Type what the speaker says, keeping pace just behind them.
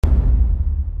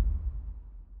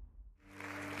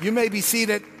You may be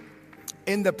seated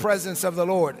in the presence of the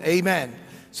Lord. Amen.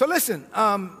 So listen,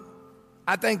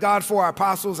 I thank God for our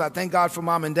apostles. I thank God for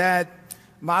mom and dad.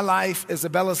 My life,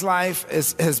 Isabella's life,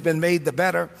 has been made the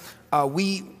better.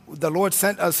 The Lord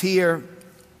sent us here.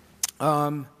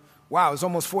 It was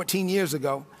almost 14 years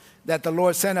ago that the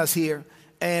Lord sent us here.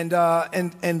 And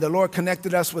the Lord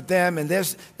connected us with them. And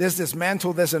there's this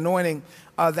mantle, this anointing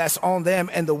that's on them.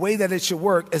 And the way that it should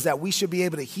work is that we should be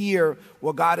able to hear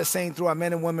what God is saying through our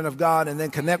men and women of God, and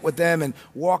then connect with them and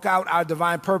walk out our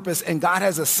divine purpose. And God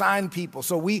has assigned people.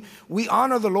 So we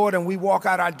honor the Lord and we walk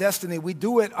out our destiny. We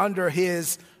do it under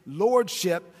his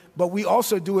lordship, but we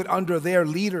also do it under their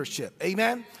leadership.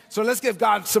 Amen? So let's give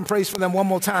God some praise for them one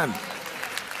more time.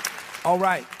 All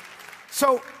right.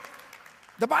 So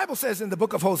the Bible says in the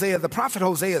book of Hosea, the prophet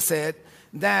Hosea said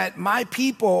that my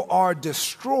people are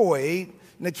destroyed,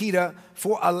 Nikita,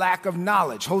 for a lack of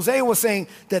knowledge. Hosea was saying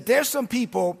that there's some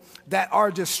people that are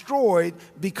destroyed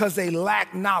because they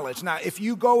lack knowledge. Now, if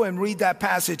you go and read that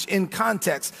passage in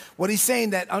context, what he's saying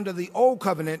that under the old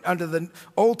covenant, under the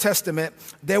Old Testament,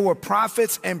 there were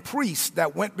prophets and priests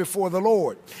that went before the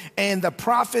Lord. And the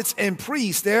prophets and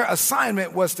priests, their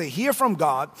assignment was to hear from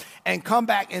God and come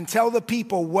back and tell the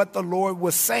people what the Lord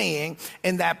was saying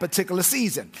in that particular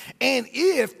season. And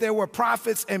if there were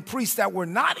prophets and priests that were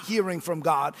not hearing from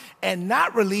God and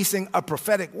not releasing a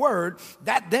prophetic word,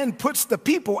 that then puts the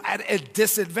people at a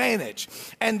disadvantage.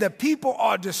 And the people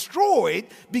are destroyed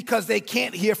because they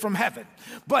can't hear from heaven.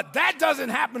 But that doesn't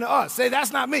happen to us. Say,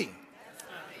 that's not me.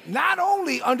 Not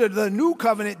only under the new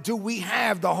covenant do we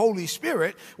have the Holy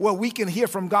Spirit where we can hear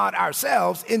from God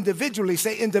ourselves individually,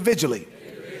 say individually.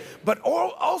 But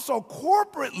also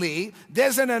corporately,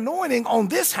 there's an anointing on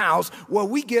this house where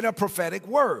we get a prophetic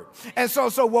word. And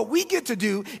so what we get to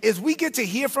do is we get to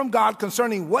hear from God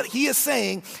concerning what he is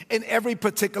saying in every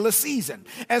particular season.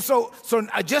 And so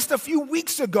just a few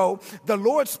weeks ago, the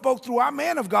Lord spoke through our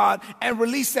man of God and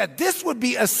released that this would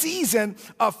be a season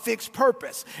of fixed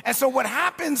purpose. And so what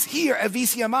happens here at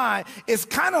VCMI is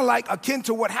kind of like akin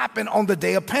to what happened on the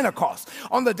day of Pentecost.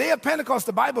 On the day of Pentecost,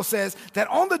 the Bible says that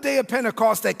on the day of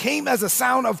Pentecost, that came as a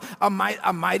sound of a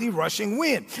mighty rushing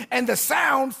wind. And the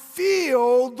sound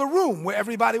filled the room where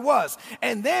everybody was.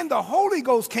 And then the Holy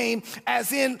Ghost came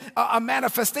as in a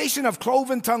manifestation of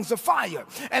cloven tongues of fire.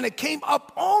 And it came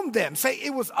up on them. Say,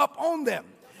 it was up on them.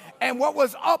 And what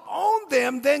was up on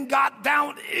them then got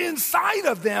down inside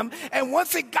of them. And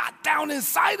once it got down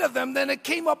inside of them, then it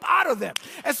came up out of them.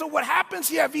 And so what happens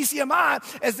here at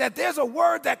VCMI is that there's a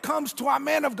word that comes to our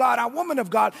man of God, our woman of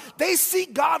God. They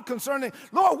seek God concerning,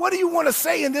 Lord, what do you want to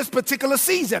say in this particular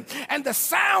season? And the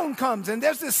sound comes, and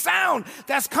there's this sound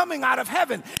that's coming out of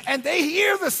heaven. And they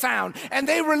hear the sound, and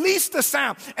they release the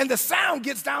sound, and the sound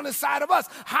gets down inside of us.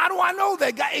 How do I know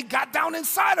that it got down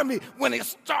inside of me? When it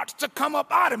starts to come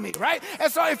up out of me. Right? And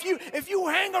so if you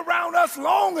hang around us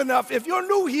long enough, if you're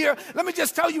new here, let me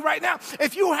just tell you right now,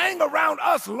 if you hang around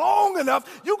us long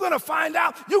enough, you're going to find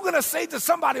out, you're going to say to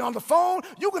somebody on the phone,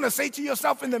 you're going to say to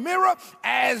yourself in the mirror,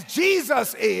 as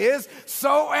Jesus is,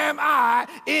 so am I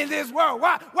in this world.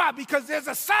 Why? Because there's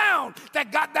a sound that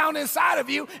got down inside of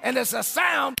you, and there's a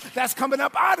sound that's coming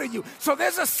up out of you. So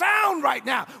there's a sound right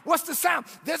now. What's the sound?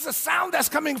 There's a sound that's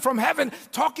coming from heaven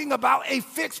talking about a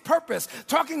fixed purpose,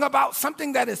 talking about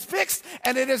something that is fixed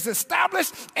and it is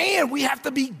established, and we have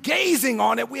to be gazing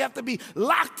on it. We have to be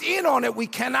locked in on it. We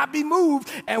cannot be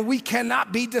moved and we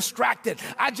cannot be distracted.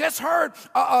 I just heard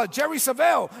Jerry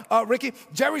Savelle,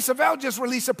 Jerry Savelle just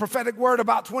released a prophetic word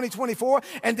about 2024,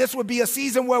 and this would be a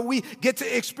season where we get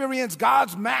to experience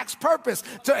God's max purpose,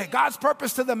 God's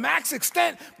purpose to the max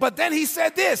extent. But then he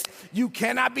said this: you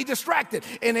cannot be distracted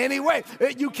in any way.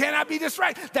 You cannot be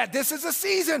distracted. That this is a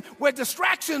season where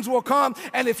distractions will come,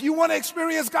 and if you want to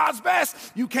experience God's best,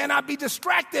 you cannot be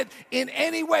distracted in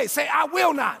any way. Say, I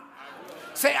will not.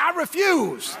 Say, I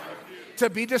refuse to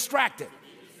be distracted.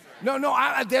 No,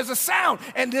 there's a sound,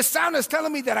 and this sound is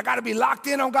telling me that I got to be locked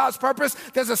in on God's purpose.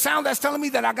 There's a sound that's telling me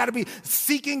that I got to be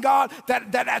seeking God,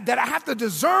 that I have to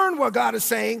discern what God is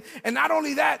saying, and not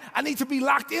only that, I need to be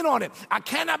locked in on it. I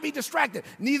cannot be distracted,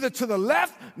 neither to the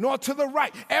left nor to the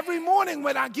right. Every morning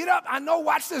when I get up, I know,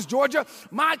 watch this, Georgia,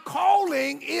 my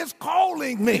calling is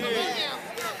calling me.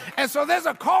 And so there's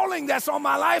a calling that's on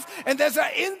my life, and there's an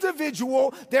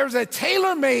individual, there's a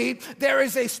tailor-made, there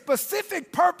is a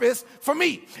specific purpose for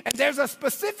me. And there's a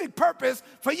specific purpose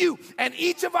for you. And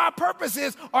each of our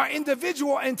purposes are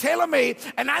individual and tailor-made.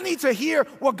 And I need to hear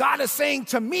what God is saying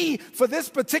to me for this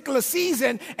particular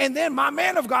season. And then my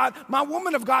man of God, my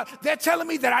woman of God, they're telling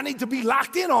me that I need to be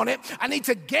locked in on it. I need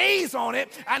to gaze on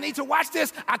it. I need to watch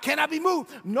this. I cannot be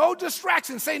moved. No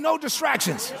distractions. Say no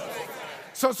distractions.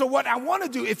 So what I want to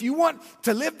do, if you want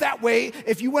to live that way,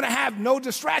 if you want to have no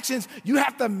distractions, you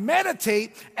have to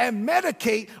meditate and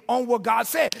medicate on what God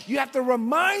said. You have to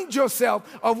remind yourself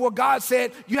of what God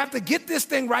said. You have to get this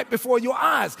thing right before your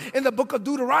eyes. In the book of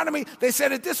Deuteronomy, they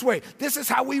said it this way. This is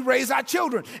how we raise our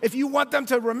children. If you want them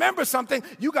to remember something,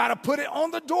 you got to put it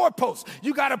on the doorpost.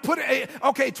 You got to put it,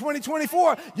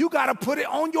 2024, you got to put it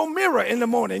on your mirror in the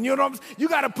morning. You know what I'm saying? You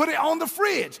got to put it on the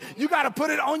fridge. You got to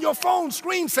put it on your phone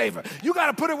screensaver. You got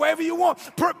to put it wherever you want.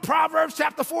 Put Proverbs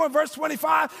chapter 4 and verse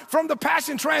 25 from the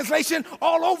Passion Translation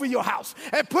all over your house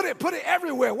and put it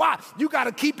everywhere. Why? You got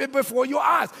to keep it before your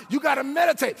eyes. You got to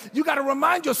meditate. You got to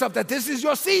remind yourself that this is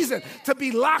your season to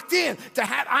be locked in, to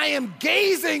have, I am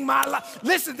gazing my life.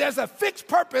 Listen, there's a fixed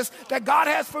purpose that God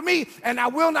has for me, and I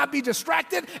will not be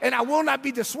distracted, and I will not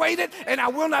be dissuaded, and I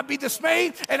will not be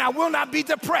dismayed, and I will not be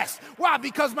depressed. Why?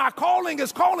 Because my calling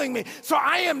is calling me. So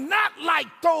I am not like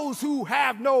those who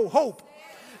have no hope.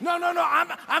 No.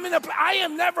 I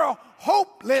am never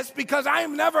hopeless because I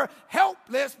am never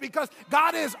helpless because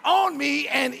God is on me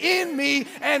and in me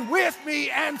and with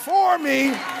me and for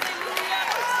me.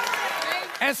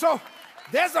 And so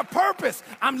there's a purpose.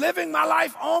 I'm living my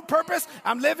life on purpose.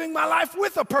 I'm living my life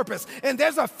with a purpose. And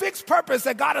there's a fixed purpose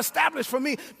that God established for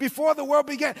me before the world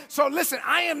began. So listen,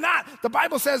 I am not, the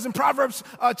Bible says in Proverbs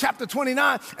chapter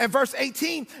 29 and verse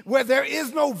 18, where there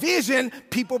is no vision,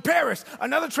 people perish.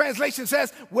 Another translation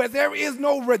says, where there is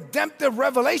no redemptive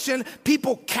revelation,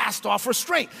 people cast off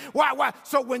restraint. Why?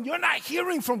 So when you're not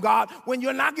hearing from God, when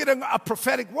you're not getting a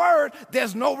prophetic word,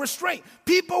 there's no restraint.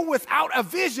 People without a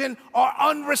vision are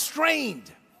unrestrained.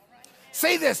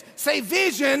 Say this. Say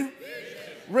vision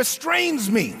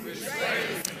restrains me.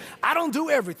 I don't do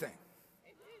everything.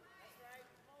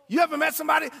 You ever met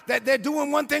somebody that they're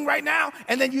doing one thing right now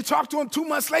and then you talk to them 2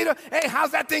 months later? Hey,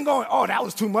 how's that thing going? Oh, that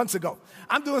was 2 months ago.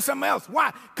 I'm doing something else.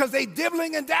 Why? Because they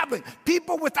dibbling and dabbling.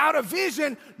 People without a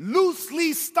vision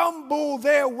loosely stumble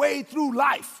their way through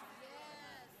life.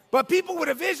 But people with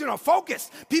a vision are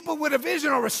focused. People with a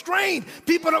vision are restrained.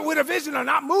 People with a vision are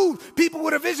not moved. People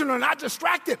with a vision are not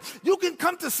distracted. You can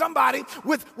come to somebody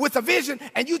with a vision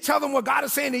and you tell them what God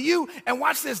is saying to you, and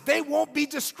watch this, they won't be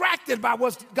distracted by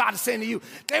what God is saying to you.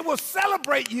 They will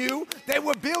celebrate you. They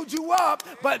will build you up.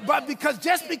 But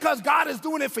because God is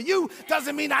doing it for you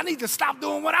doesn't mean I need to stop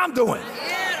doing what I'm doing.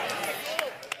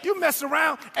 You mess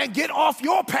around and get off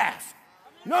your path.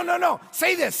 No.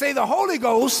 Say this. Say the Holy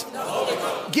Ghost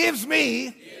gives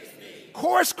me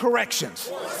course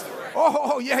corrections.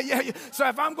 Oh, yeah. So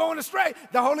if I'm going astray,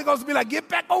 the Holy Ghost will be like, get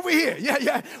back over here.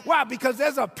 Yeah. Why? Because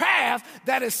there's a path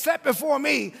that is set before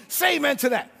me. Say amen to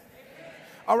that.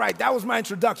 All right, that was my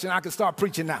introduction. I can start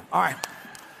preaching now. All right.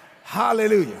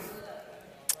 Hallelujah.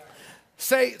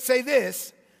 Say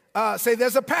this. Say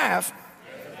there's a path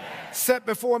set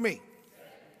before me.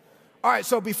 All right,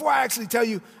 so before I actually tell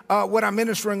you what I'm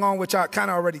ministering on, which I kind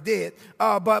of already did,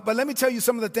 but let me tell you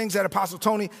some of the things that Apostle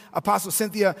Tony, Apostle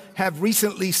Cynthia have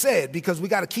recently said, because we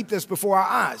got to keep this before our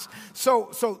eyes.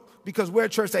 So because we're a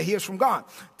church that hears from God.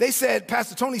 They said,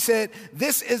 Pastor Tony said,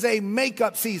 this is a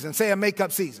makeup season. Say a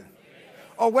makeup season.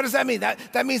 Oh, what does that mean?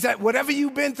 That means that whatever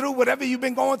you've been through, whatever you've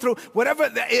been going through,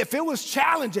 if it was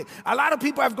challenging, a lot of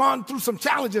people have gone through some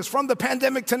challenges from the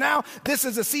pandemic to now. This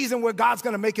is a season where God's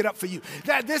going to make it up for you.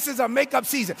 That this is a makeup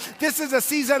season. This is a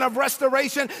season of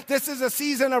restoration. This is a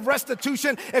season of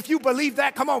restitution. If you believe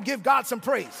that, come on, give God some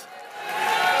praise.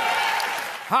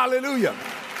 Hallelujah.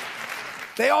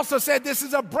 They also said this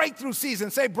is a breakthrough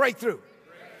season. Say breakthrough.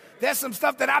 There's some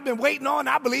stuff that I've been waiting on.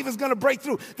 I believe is going to break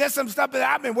through. There's some stuff that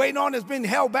I've been waiting on that's been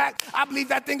held back. I believe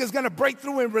that thing is going to break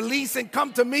through and release and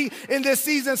come to me in this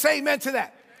season. Say amen to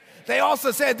that. They also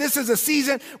said this is a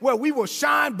season where we will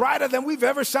shine brighter than we've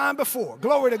ever shined before.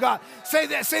 Glory to God. Say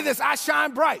this, I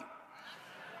shine bright.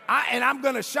 And I'm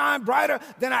going to shine brighter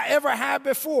than I ever have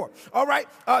before. All right,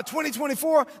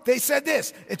 2024, they said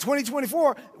this. In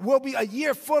 2024 will be a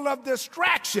year full of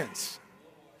distractions.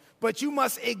 But you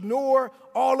must ignore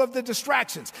all of the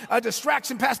distractions. A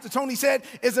distraction, Pastor Tony said,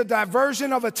 is a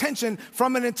diversion of attention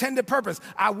from an intended purpose.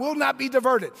 I will not be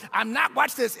diverted. I'm not,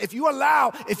 watch this, if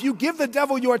you give the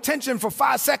devil your attention for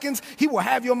 5 seconds, he will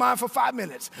have your mind for 5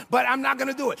 minutes. But I'm not going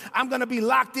to do it. I'm going to be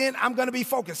locked in. I'm going to be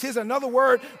focused. Here's another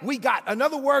word we got.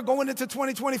 Another word going into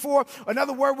 2024.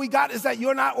 Another word we got is that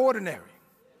you're not ordinary.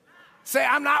 Say,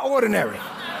 I'm not ordinary.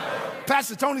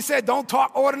 Pastor Tony said, don't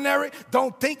talk ordinary,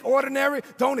 don't think ordinary,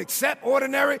 don't accept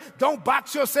ordinary, don't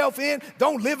box yourself in,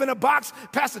 don't live in a box.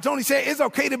 Pastor Tony said, it's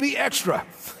okay to be extra.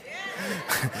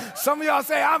 Some of y'all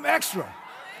say, I'm extra.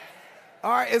 All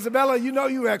right, Isabella, you know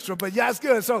you extra, but yeah, it's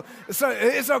good. So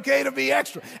it's okay to be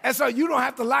extra. And so you don't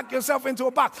have to lock yourself into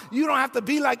a box. You don't have to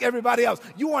be like everybody else.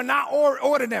 You are not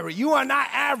ordinary. You are not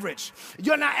average.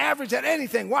 You're not average at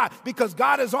anything. Why? Because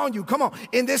God is on you. Come on.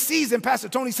 In this season, Pastor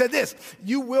Tony said this,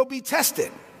 you will be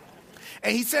tested.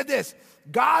 And he said this,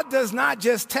 God does not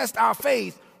just test our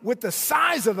faith with the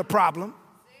size of the problem.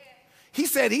 He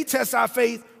said he tests our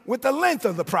faith with the length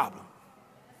of the problem.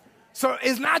 So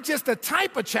it's not just the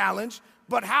type of challenge,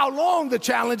 but how long the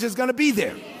challenge is going to be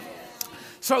there.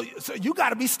 So you got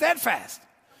to be steadfast.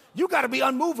 You got to be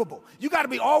unmovable. You got to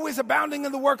be always abounding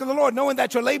in the work of the Lord, knowing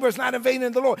that your labor is not in vain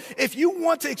in the Lord. If you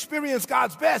want to experience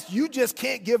God's best, you just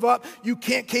can't give up. You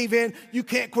can't cave in. You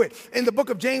can't quit. In the book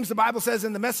of James, the Bible says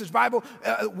in the Message Bible,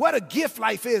 what a gift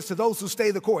life is to those who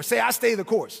stay the course. Say, I stay the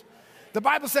course. The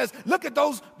Bible says, look at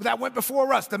those that went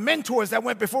before us, the mentors that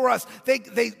went before us.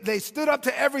 They stood up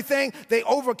to everything. They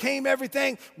overcame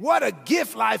everything. What a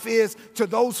gift life is to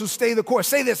those who stay the course.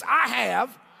 Say this, I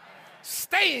have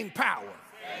staying power.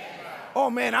 Oh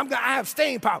man, I have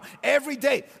staying power every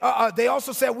day. They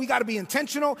also said we got to be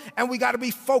intentional and we got to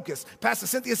be focused. Pastor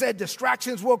Cynthia said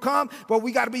distractions will come, but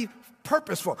we got to be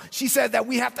purposeful. She said that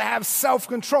we have to have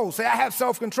self-control. Say, I have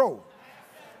self-control.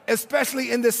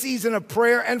 Especially in the season of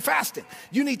prayer and fasting.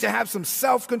 You need to have some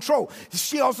self-control.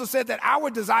 She also said that our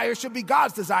desire should be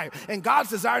God's desire, and God's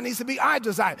desire needs to be our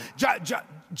desire.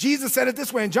 Jesus said it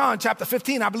this way in John chapter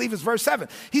 15, I believe it's verse 7.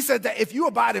 He said that if you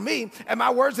abide in me and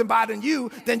my words abide in you,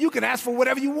 then you can ask for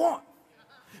whatever you want.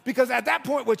 Because at that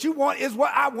point, what you want is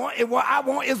what I want, and what I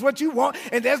want is what you want,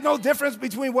 and there's no difference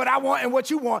between what I want and what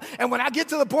you want. And when I get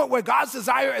to the point where God's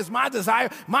desire is my desire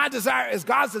is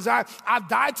God's desire, I've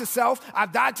died to self,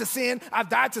 I've died to sin, I've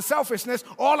died to selfishness.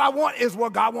 All I want is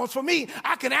what God wants for me.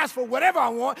 I can ask for whatever I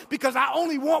want because I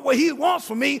only want what he wants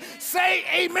for me. Say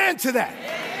amen to that.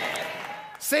 Amen.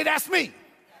 Say that's me.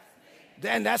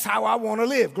 Then that's how I want to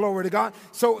live. Glory to God.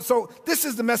 So this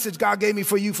is the message God gave me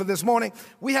for you for this morning.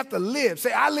 We have to live.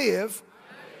 Say, I live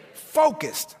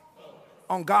focused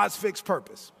on God's fixed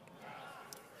purpose.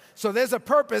 So there's a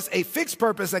purpose, a fixed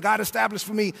purpose that God established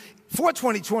for me for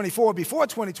 2024, before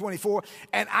 2024,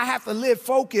 and I have to live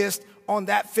focused on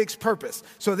that fixed purpose.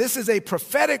 So this is a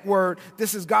prophetic word.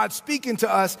 This is God speaking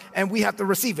to us, and we have to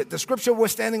receive it. The scripture we're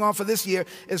standing on for this year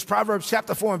is Proverbs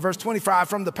chapter 4 and verse 25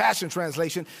 from the Passion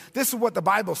Translation. This is what the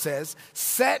Bible says.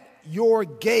 Set your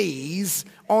gaze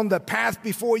on the path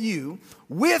before you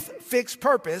with fixed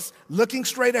purpose, looking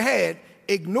straight ahead.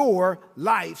 Ignore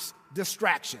life's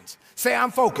distractions. Say,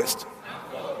 I'm focused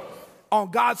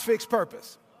on God's fixed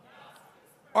purpose.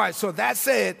 All right, so that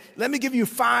said, let me give you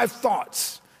 5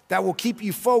 thoughts that will keep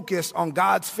you focused on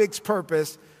God's fixed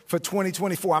purpose for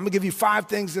 2024. I'm going to give you 5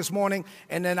 things this morning,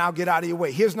 and then I'll get out of your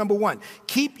way. Here's number 1.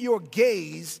 Keep your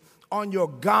gaze on your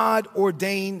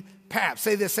God-ordained path.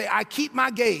 Say this. Say, I keep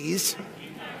my gaze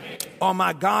on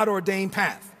my God-ordained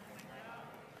path.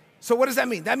 So what does that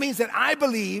mean? That means that I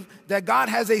believe that God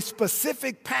has a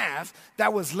specific path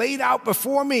that was laid out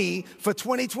before me for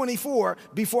 2024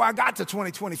 before I got to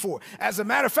 2024. As a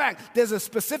matter of fact, there's a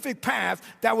specific path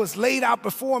that was laid out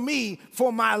before me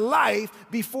for my life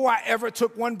before I ever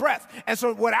took one breath. And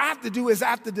so what I have to do is I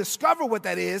have to discover what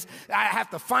that is. I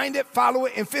have to find it, follow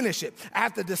it, and finish it. I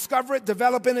have to discover it,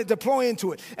 develop in it, deploy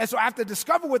into it. And so I have to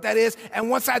discover what that is.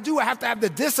 And once I do, I have to have the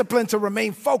discipline to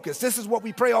remain focused. This is what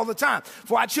we pray all the time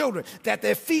for our children, that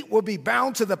their feet will be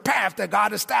bound to the path that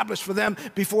God established for them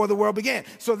before the world began.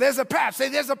 So there's a path. Say,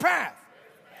 there's a path.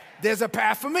 There's a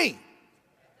path for me.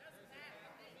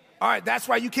 All right, that's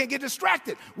why you can't get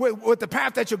distracted with the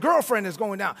path that your girlfriend is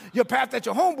going down, your path that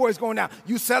your homeboy is going down.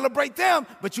 You celebrate them,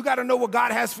 but you got to know what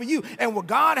God has for you. And what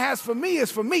God has for me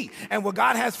is for me. And what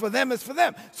God has for them is for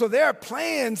them. So there are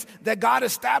plans that God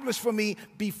established for me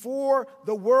before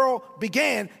the world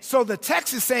began. So the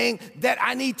text is saying that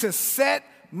I need to set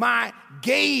my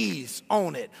gaze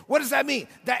on it. What does that mean?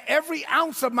 That every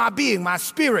ounce of my being, my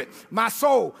spirit, my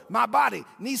soul, my body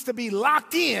needs to be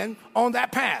locked in on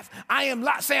that path.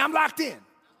 Say, I'm locked in.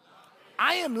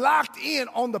 I am locked in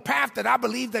on the path that I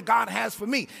believe that God has for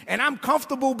me. And I'm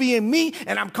comfortable being me,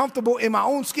 and I'm comfortable in my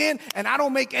own skin, and I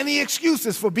don't make any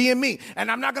excuses for being me.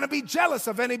 And I'm not going to be jealous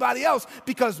of anybody else,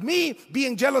 because me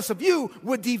being jealous of you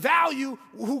would devalue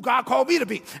who God called me to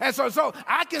be. And so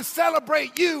I can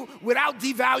celebrate you without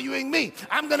devaluing me.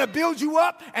 I'm going to build you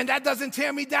up, and that doesn't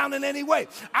tear me down in any way.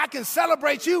 I can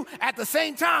celebrate you at the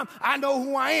same time. I know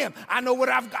who I am. I know what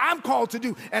I'm called to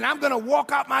do, and I'm going to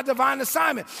walk out my divine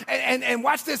assignment. And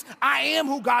watch this. I am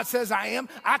who God says I am.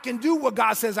 I can do what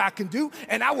God says I can do,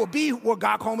 and I will be what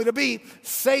God called me to be.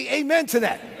 Say amen to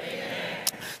that. Amen.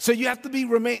 So you have to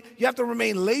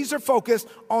remain laser focused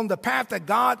on the path that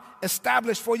God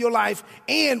established for your life,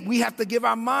 and we have to give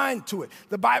our mind to it.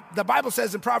 The Bible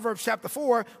says in Proverbs chapter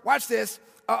 4, watch this,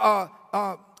 guard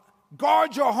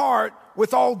your heart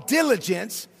with all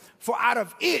diligence, for out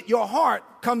of it, your heart,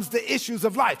 comes the issues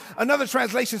of life. Another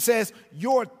translation says,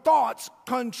 your thoughts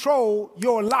control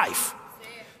your life.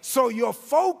 So your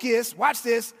focus, watch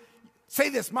this, say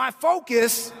this, my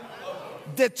focus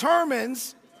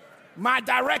determines my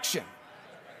direction.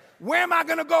 Where am I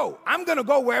going to go? I'm going to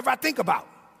go wherever I think about.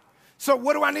 So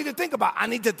what do I need to think about? I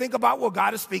need to think about what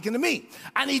God is speaking to me.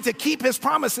 I need to keep his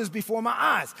promises before my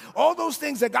eyes. All those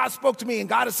things that God spoke to me, and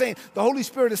God is saying, the Holy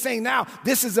Spirit is saying now,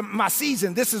 this is my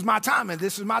season, this is my time, and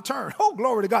this is my turn. Oh,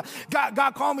 glory to God.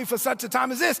 God called me for such a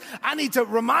time as this. I need to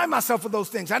remind myself of those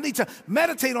things. I need to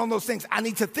meditate on those things. I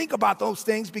need to think about those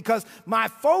things because my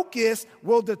focus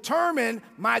will determine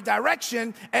my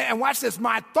direction. And watch this,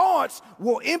 my thoughts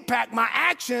will impact my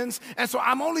actions. And so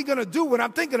I'm only going to do what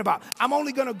I'm thinking about. I'm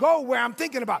only going to go where I'm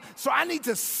thinking about. So I need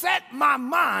to set my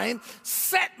mind,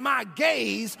 set my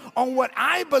gaze on what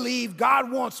I believe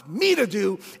God wants me to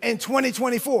do in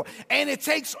 2024. And it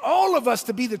takes all of us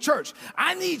to be the church.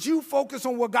 I need you focused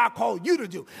on what God called you to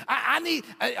do. I need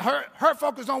her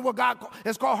focused on what God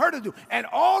has called her to do. And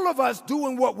all of us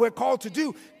doing what we're called to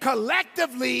do.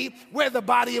 Collectively, we're the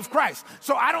body of Christ.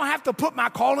 So I don't have to put my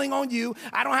calling on you.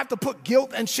 I don't have to put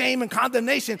guilt and shame and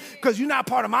condemnation because you're not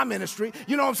part of my ministry.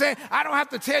 You know what I'm saying? I don't have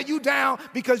to tear you down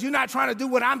because you're not trying to do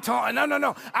what I'm talking.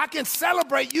 No. I can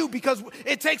celebrate you because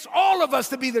it takes all of us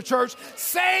to be the church.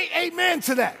 Say amen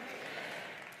to that.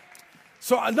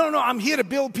 So, I'm here to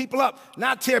build people up,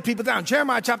 not tear people down.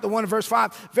 Jeremiah chapter 1 verse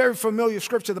 5, very familiar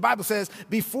scripture. The Bible says,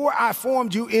 before I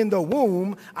formed you in the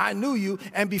womb, I knew you,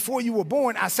 and before you were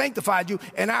born, I sanctified you,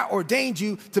 and I ordained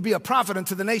you to be a prophet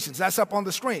unto the nations. That's up on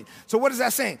the screen. So what is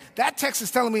that saying? That text is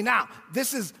telling me now,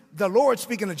 this is the Lord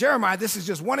speaking to Jeremiah. This is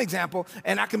just one example,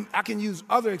 and I can use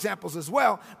other examples as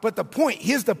well. But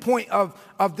here's the point of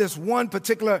this one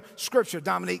particular scripture,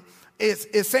 Dominique,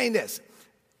 is saying this.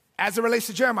 As it relates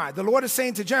to Jeremiah, the Lord is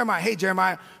saying to Jeremiah, hey,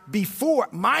 Jeremiah, before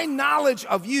my knowledge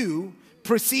of you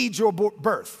precedes your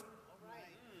birth.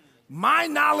 My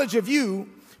knowledge of you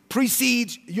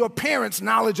precedes your parents'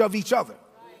 knowledge of each other.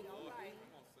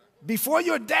 Before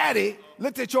your daddy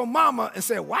looked at your mama and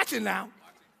said, watch it now,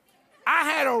 I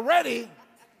had already,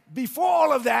 before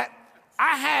all of that,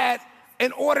 I had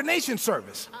an ordination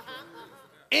service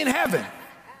in heaven.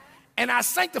 And I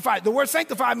sanctified. The word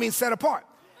sanctified means set apart.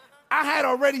 I had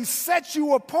already set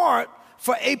you apart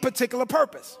for a particular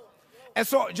purpose. And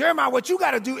so, Jeremiah, what you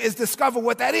got to do is discover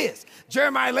what that is.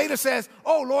 Jeremiah later says,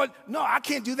 oh, Lord, no, I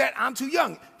can't do that. I'm too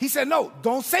young. He said, no,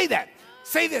 don't say that.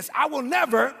 Say this, I will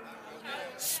never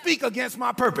speak against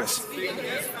my purpose.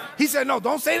 He said, no,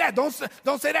 don't say that. Don't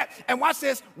say that. And watch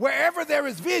this. Wherever there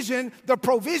is vision, the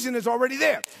provision is already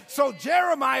there. So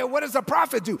Jeremiah, what does a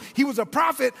prophet do? He was a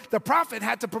prophet. The prophet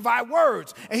had to provide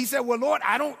words. And he said, well, Lord,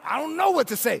 I don't know what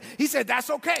to say. He said,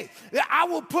 that's okay. I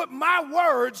will put my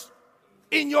words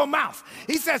in your mouth.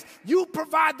 He says, you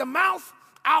provide the mouth,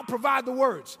 I'll provide the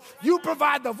words. You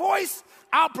provide the voice,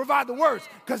 I'll provide the words,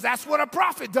 because that's what a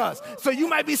prophet does. So you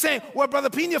might be saying, well, Brother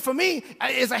Pina, for me,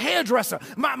 is a hairdresser.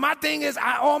 My thing is,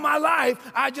 all my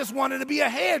life, I just wanted to be a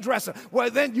hairdresser.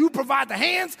 Well, then you provide the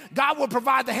hands, God will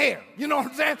provide the hair. You know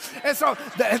what I'm saying? And so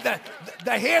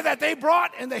the hair that they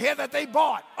brought and the hair that they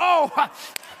bought.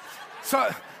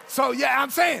 So yeah, I'm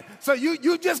saying, so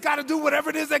you just got to do whatever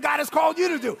it is that God has called you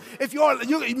to do. If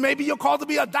maybe you're called to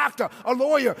be a doctor, a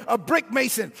lawyer, a brick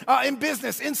mason, in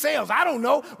business, in sales, I don't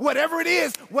know, whatever it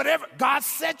is, whatever, God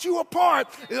set you apart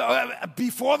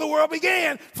before the world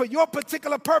began for your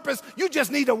particular purpose. You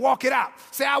just need to walk it out.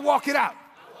 Say, I walk it out.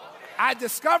 I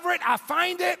discover it, I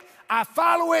find it, I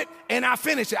follow it, and I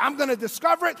finish it. I'm going to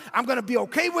discover it. I'm going to be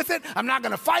okay with it. I'm not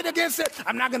going to fight against it.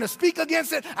 I'm not going to speak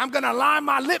against it. I'm going to align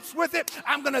my lips with it.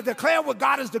 I'm going to declare what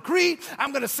God has decreed.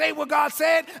 I'm going to say what God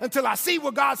said until I see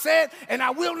what God said, and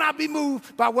I will not be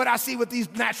moved by what I see with these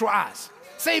natural eyes.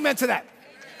 Say amen to that.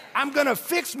 I'm going to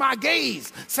fix my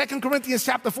gaze. 2 Corinthians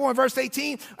chapter 4 and verse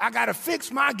 18, I got to fix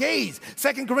my gaze.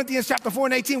 2 Corinthians chapter 4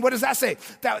 and 18, what does that say?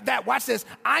 That watch this.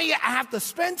 I have to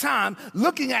spend time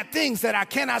looking at things that I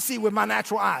cannot see with my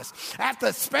natural eyes. I have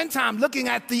to spend time looking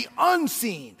at the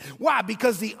unseen. Why?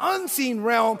 Because the unseen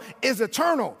realm is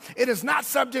eternal. It is not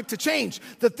subject to change.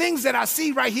 The things that I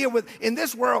see right here in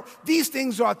this world, these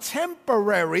things are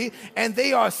temporary and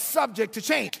they are subject to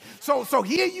change. So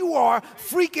here you are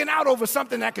freaking out over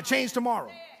something that could change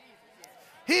tomorrow.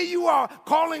 Here you are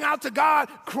calling out to God,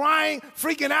 crying,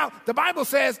 freaking out. The Bible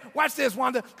says, watch this,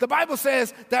 Wanda. The Bible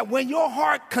says that when your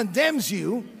heart condemns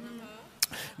you,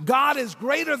 God is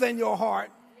greater than your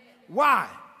heart. Why?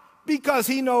 Because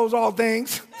he knows all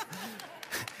things.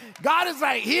 God is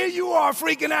like, here you are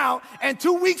freaking out, and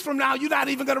 2 weeks from now, you're not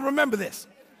even going to remember this.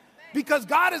 Because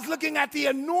God is looking at the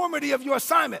enormity of your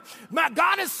assignment.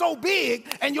 God is so big,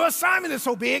 and your assignment is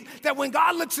so big, that when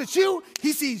God looks at you,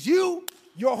 he sees you,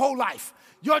 your whole life.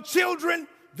 Your children,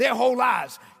 their whole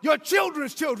lives. Your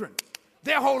children's children,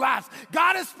 their whole lives.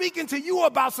 God is speaking to you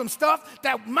about some stuff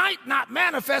that might not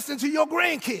manifest into your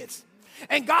grandkids.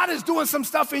 And God is doing some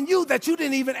stuff in you that you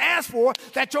didn't even ask for,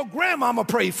 that your grandmama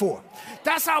prayed for.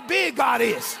 That's how big God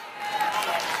is.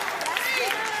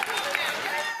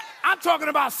 I'm talking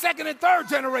about second and third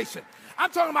generation. I'm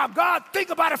talking about God.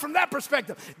 Think about it from that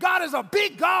perspective. God is a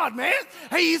big God, man.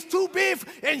 Hey, he's too big.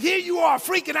 And here you are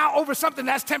freaking out over something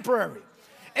that's temporary.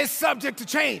 It's subject to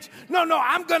change. No,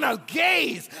 I'm going to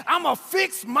gaze. I'm going to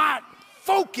fix my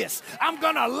focus. I'm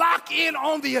going to lock in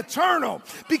on the eternal,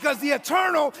 because the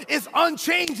eternal is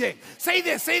unchanging. Say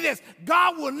this.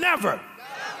 God will never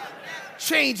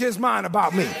change his mind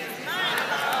about me.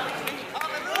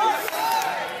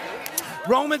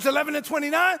 Romans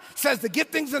 11:29 says the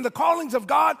giftings and the callings of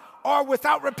God are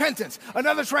without repentance.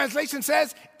 Another translation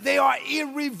says they are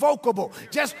irrevocable.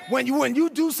 Just when you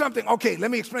do something, okay, let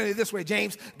me explain it this way,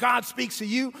 James. God speaks to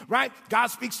you, right? God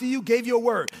speaks to you, gave you a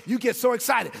word. You get so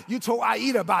excited. You told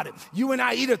Aida about it. You and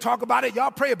Aida talk about it. Y'all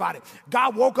pray about it.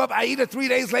 God woke up Aida 3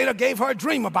 days later, gave her a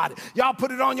dream about it. Y'all put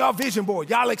it on y'all vision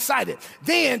board. Y'all excited.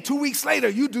 Then 2 weeks later,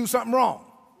 you do something wrong.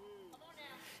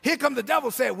 Here come the devil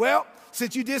said, well,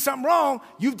 since you did something wrong,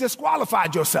 you've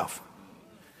disqualified yourself.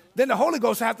 Then the Holy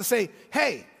Ghost have to say,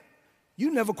 hey,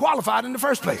 you never qualified in the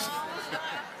first place.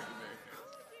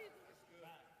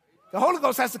 The Holy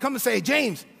Ghost has to come and say,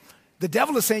 James, the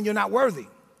devil is saying you're not worthy.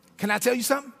 Can I tell you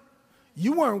something?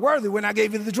 You weren't worthy when I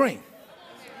gave you the dream.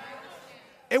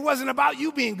 It wasn't about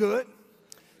you being good.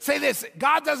 Say this,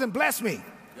 God doesn't bless me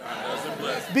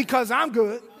because I'm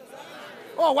good.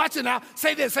 Oh, watch it now.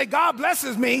 Say this, say God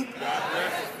blesses me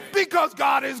because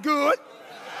God is good.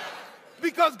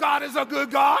 Because God is a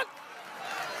good God.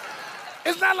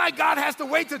 It's not like God has to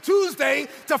wait till Tuesday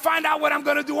to find out what I'm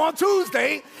going to do on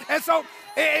Tuesday. And so,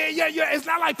 it's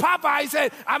not like Popeye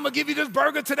said, I'm going to give you this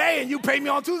burger today and you pay me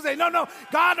on Tuesday. No.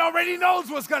 God already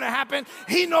knows what's going to happen.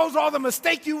 He knows all the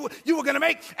mistake you were going to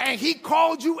make. And he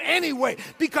called you anyway,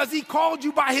 because he called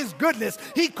you by his goodness.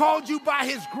 He called you by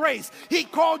his grace. He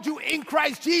called you in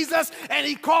Christ Jesus, and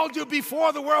he called you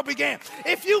before the world began.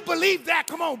 If you believe that,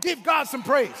 come on, give God some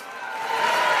praise.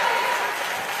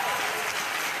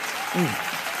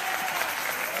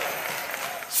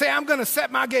 Say, I'm going to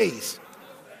set my gaze.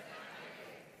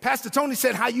 Pastor Tony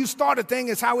said, how you start a thing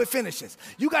is how it finishes.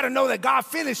 You got to know that God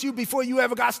finished you before you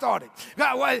ever got started.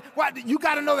 You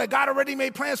got to know that God already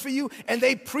made plans for you, and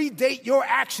they predate your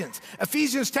actions.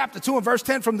 Ephesians chapter 2 and verse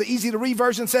 10 from the easy to read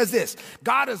version says this: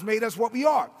 God has made us what we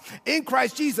are. In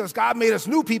Christ Jesus, God made us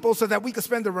new people so that we could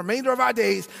spend the remainder of our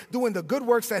days doing the good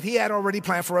works that he had already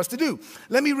planned for us to do.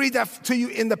 Let me read that to you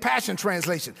in the Passion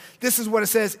Translation. This is what it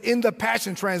says in the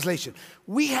Passion Translation.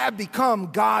 We have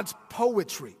become God's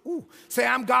poetry. Say,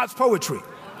 I'm God's poetry.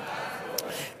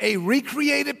 A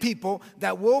recreated people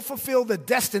that will fulfill the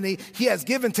destiny he has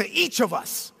given to each of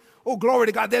us. Oh, glory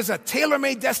to God. There's a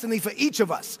tailor-made destiny for each of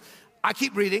us. I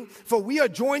keep reading. For we are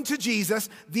joined to Jesus,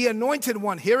 the anointed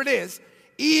one. Here it is.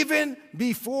 Even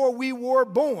before we were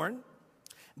born,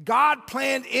 God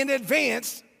planned in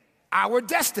advance our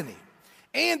destiny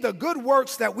and the good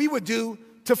works that we would do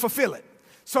to fulfill it.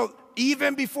 So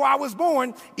even before I was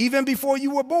born, even before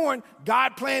you were born,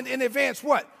 God planned in advance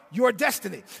what? Your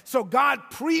destiny. So God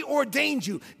preordained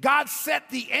you. God set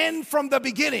the end from the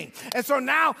beginning. And so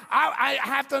now I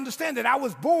have to understand that I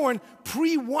was born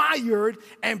pre-wired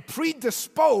and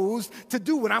predisposed to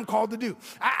do what I'm called to do.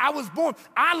 I was born.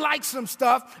 I like some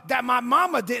stuff that my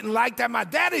mama didn't like, that my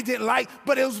daddy didn't like,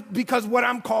 but it was because what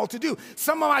I'm called to do.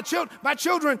 Some of my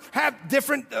children have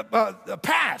different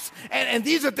paths, and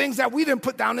these are things that we didn't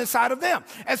put down inside of them.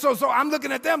 And so I'm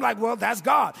looking at them like, well, that's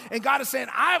God. And God is saying,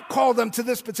 I've called them to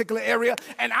this particular area,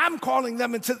 and I'm calling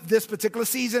them into this particular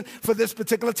season for this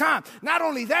particular time. Not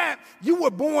only that, you were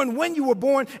born when you were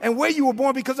born and where you were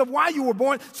born because of why you were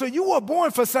born. So you were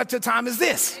born for such a time as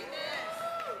this.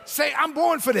 Amen. Say, I'm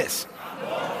born for this.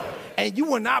 And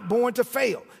you were not born to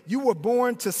fail. You were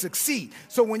born to succeed.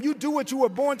 So when you do what you were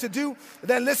born to do,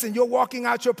 then listen, you're walking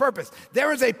out your purpose.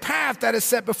 There is a path that is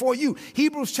set before you.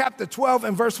 Hebrews chapter 12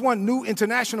 and verse 1, New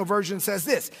International Version says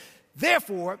this: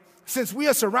 therefore, since we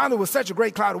are surrounded with such a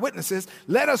great cloud of witnesses,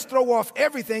 let us throw off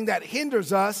everything that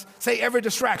hinders us. Say, every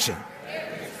distraction.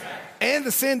 and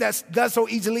the sin that does so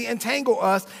easily entangle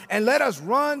us, and let us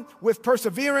run with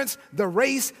perseverance the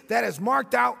race that is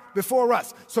marked out before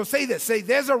us. So say this, say,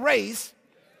 there's a race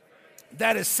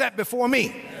that is set before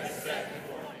me.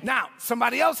 Now,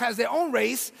 somebody else has their own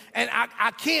race, and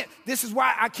I can't, this is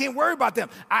why I can't worry about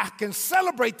them. I can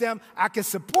celebrate them, I can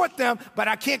support them, but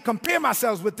I can't compare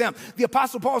myself with them. The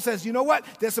Apostle Paul says, you know what?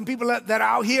 There's some people that are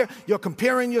out here, you're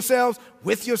comparing yourselves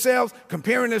with yourselves,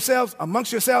 comparing yourselves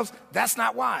amongst yourselves. That's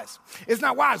not wise. It's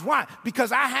not wise. Why?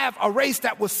 Because I have a race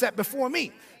that was set before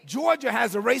me. Georgia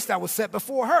has a race that was set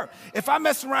before her. If I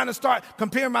mess around and start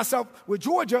comparing myself with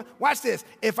Georgia, watch this.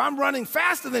 If I'm running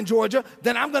faster than Georgia,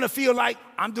 then I'm going to feel like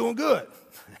I'm doing good.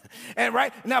 And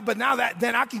right now, but now that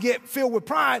then I can get filled with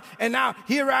pride, and now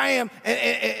here I am,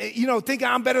 and you know, thinking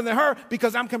I'm better than her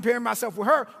because I'm comparing myself with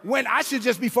her when I should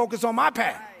just be focused on my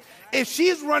path. If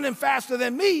she's running faster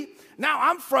than me, now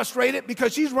I'm frustrated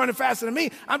because she's running faster than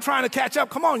me. I'm trying to catch up.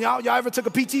 Come on, y'all. Y'all ever took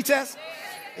a PT test?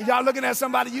 Y'all looking at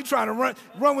somebody, you trying to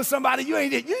run with somebody,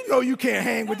 you know you can't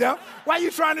hang with them. Why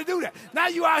you trying to do that? Now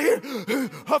you out here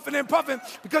huffing and puffing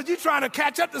because you trying to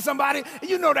catch up to somebody, and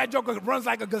you know that joker runs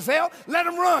like a gazelle. Let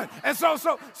him run. And so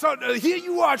here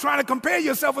you are trying to compare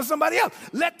yourself with somebody else.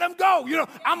 Let them go. You know,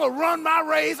 I'm going to run my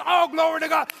race. All glory to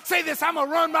God. Say this, I'm going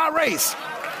to run my race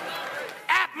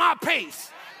at my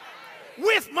pace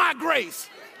with my grace.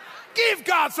 Give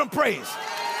God some praise.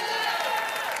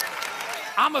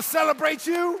 I'm going to celebrate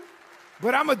you,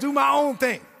 but I'm going to do my own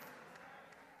thing.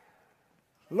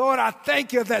 Lord, I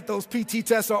thank you that those PT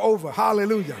tests are over.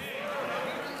 Hallelujah.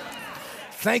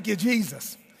 Thank you,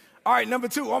 Jesus. All right, number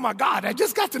 2. Oh, my God, I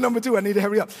just got to number 2. I need to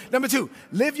hurry up. Number 2,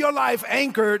 live your life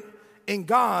anchored in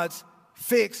God's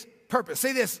fixed purpose.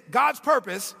 Say this, God's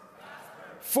purpose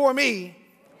for me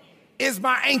is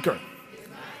my anchor.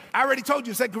 I already told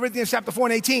you, 2 Corinthians chapter 4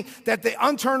 and 18, that the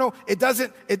internal, it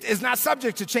is not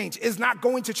subject to change. It's not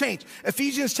going to change.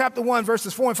 Ephesians chapter 1,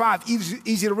 verses 4 and 5,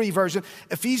 easy to read version.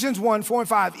 Ephesians 1, 4 and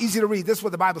 5, easy to read. This is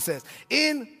what the Bible says.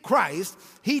 In Christ,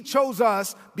 he chose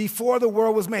us before the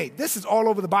world was made. This is all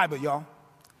over the Bible, y'all.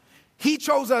 He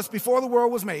chose us before the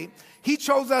world was made. He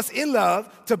chose us in love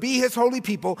to be his holy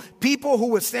people, people who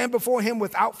would stand before him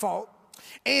without fault.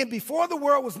 And before the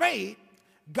world was made,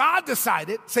 God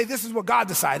decided, say this is what God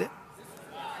decided.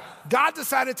 God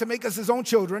decided to make us his own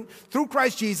children through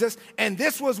Christ Jesus, and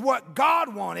this was what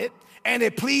God wanted, and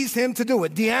it pleased him to do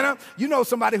it. Deanna, you know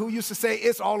somebody who used to say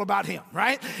it's all about him,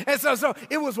 right? And so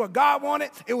it was what God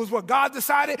wanted. It was what God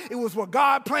decided. It was what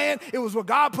God planned. It was what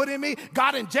God put in me.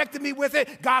 God injected me with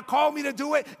it. God called me to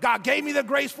do it. God gave me the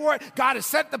grace for it. God has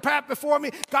set the path before me.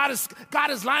 God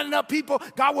is lining up people.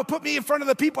 God will put me in front of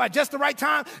the people at just the right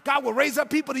time. God will raise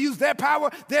up people to use their power,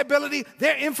 their ability,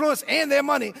 their influence, and their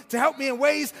money to help me in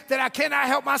ways that I cannot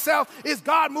help myself. It's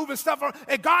God moving stuff around,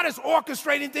 and God is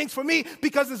orchestrating things for me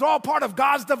because it's all part of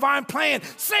God's divine plan.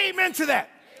 Say amen to that.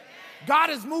 God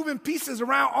is moving pieces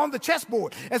around on the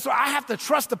chessboard. And so I have to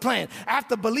trust the plan. I have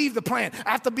to believe the plan.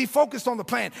 I have to be focused on the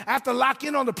plan. I have to lock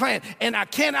in on the plan. And I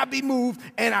cannot be moved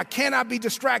and I cannot be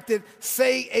distracted.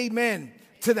 Say amen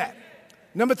to that.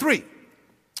 Number 3,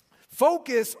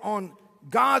 focus on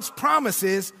God's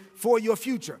promises for your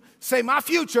future. Say, my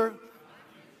future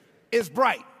is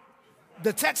bright.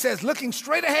 The text says, looking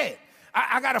straight ahead.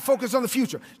 I got to focus on the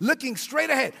future, looking straight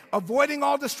ahead, avoiding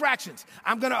all distractions.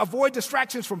 I'm going to avoid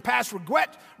distractions from past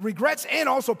regrets and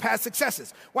also past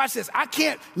successes. Watch this. I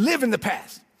can't live in the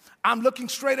past. I'm looking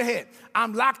straight ahead.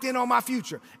 I'm locked in on my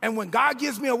future. And when God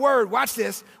gives me a word, watch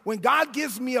this. When God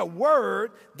gives me a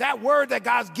word, that word that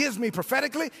God gives me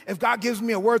prophetically, if God gives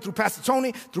me a word through Pastor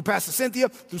Tony, through Pastor Cynthia,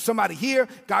 through somebody here,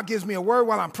 God gives me a word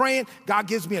while I'm praying, God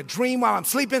gives me a dream while I'm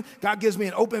sleeping, God gives me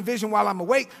an open vision while I'm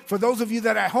awake. For those of you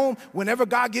that are at home, whenever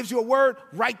God gives you a word,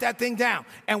 write that thing down.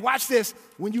 And watch this.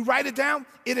 When you write it down,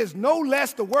 it is no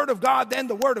less the word of God than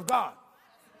the word of God.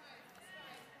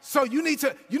 So you need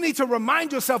to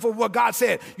remind yourself of what God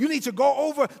said. You need to go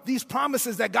over these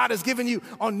promises that God has given you.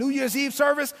 On New Year's Eve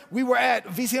service, we were at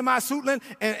VCMI Suitland,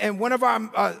 and one of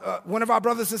our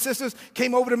brothers and sisters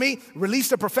came over to me,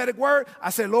 released a prophetic word. I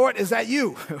said, Lord, is that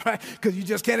you? Right? Because you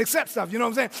just can't accept stuff. You know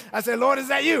what I'm saying? I said, Lord, is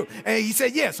that you? And he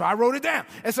said, yes. So I wrote it down.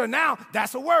 And so now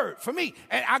that's a word for me.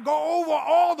 And I go over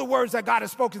all the words that God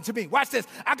has spoken to me. Watch this.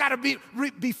 I got to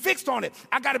be fixed on it.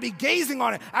 I got to be gazing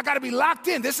on it. I got to be locked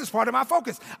in. This is part of my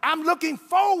focus. I'm looking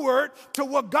forward to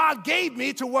what God gave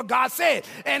me, to what God said.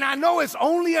 And I know it's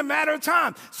only a matter of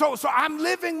time. So I'm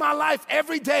living my life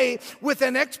every day with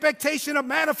an expectation of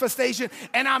manifestation,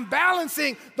 and I'm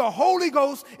balancing. The Holy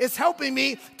Ghost is helping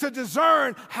me to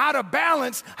discern how to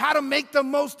balance, how to make the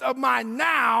most of my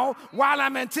now while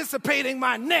I'm anticipating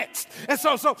my next. And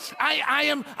so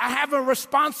I have a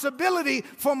responsibility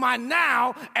for my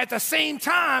now. At the same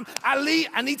time,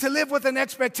 I need to live with an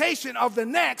expectation of the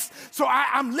next. So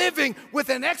I'm living with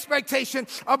an expectation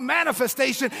of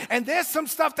manifestation. And there's some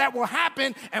stuff that will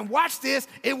happen, and watch this,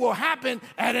 it will happen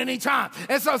at any time.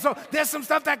 And so there's some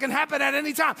stuff that can happen at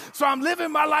any time. So I'm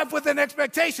living my life with an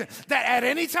expectation that at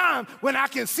any time when I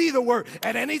can see the word,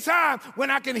 at any time when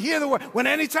I can hear the word,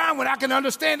 any time when I can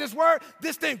understand this word,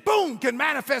 this thing, boom, can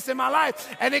manifest in my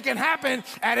life, and it can happen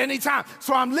at any time.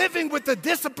 So I'm living with the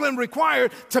discipline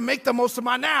required to make the most of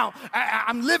my now.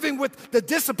 I'm living with the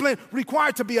discipline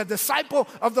required to be a disciple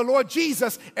of the Lord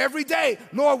Jesus every day.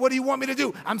 Lord, what do you want me to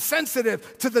do? I'm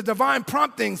sensitive to the divine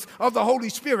promptings of the Holy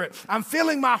Spirit. I'm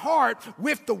filling my heart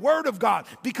with the Word of God,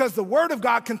 because the Word of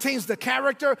God contains the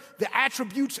character, the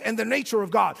attributes, and the nature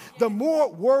of God. The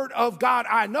more Word of God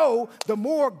I know, the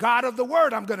more God of the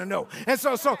Word I'm going to know. And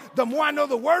so the more I know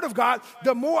the Word of God,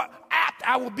 the more apt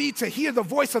I will be to hear the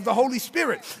voice of the Holy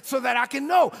Spirit, so that I can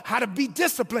know how to be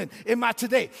disciplined in my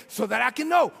today, so that I can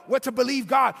know what to believe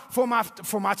God for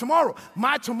my tomorrow.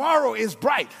 My tomorrow is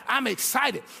bright. I'm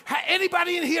excited.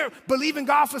 Anybody in here believe in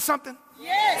God for something?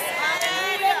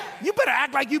 Yes. You better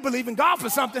act like you believe in God for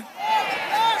something.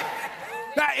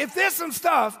 Now, if there's some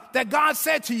stuff that God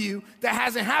said to you that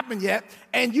hasn't happened yet,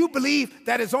 and you believe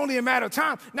that it's only a matter of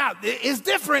time, now, it's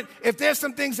different if there's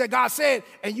some things that God said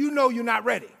and you know you're not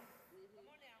ready.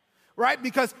 Right?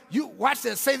 Because you, watch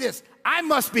this, say this, I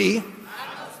must be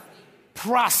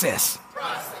processed.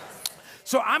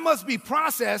 So I must be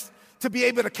processed to be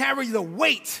able to carry the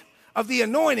weight of the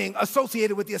anointing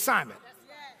associated with the assignment.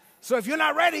 So if you're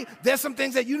not ready, there's some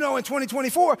things that you know in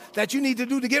 2024 that you need to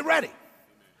do to get ready.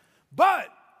 But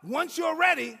once you're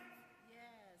ready,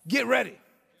 get ready.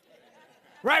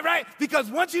 Right? Because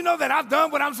once you know that I've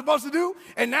done what I'm supposed to do,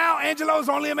 and now, Angelo, it's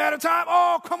only a matter of time.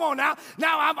 Oh, come on now.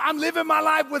 Now I'm living my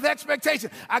life with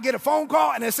expectation. I get a phone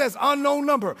call and it says unknown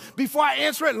number. Before I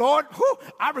answer it, Lord,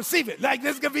 I receive it. Like,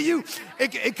 this could be you.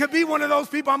 It could be one of those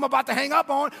people I'm about to hang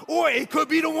up on, or it could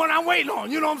be the one I'm waiting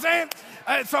on. You know what I'm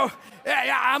saying?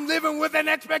 I'm living with an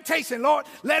expectation. Lord,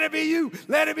 let it be you.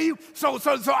 Let it be you. So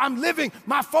I'm living.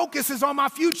 My focus is on my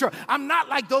future. I'm not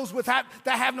like those that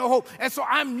have no hope. And so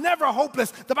I'm never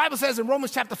hopeless. The Bible says in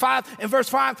Romans chapter 5 and verse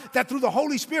 5 that through the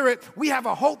Holy Spirit, we have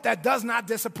a hope that does not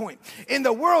disappoint. In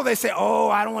the world, they say, oh,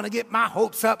 I don't want to get my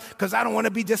hopes up because I don't want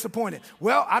to be disappointed.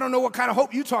 Well, I don't know what kind of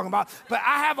hope you're talking about, but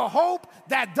I have a hope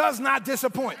that does not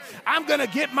disappoint. I'm going to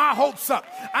get my hopes up.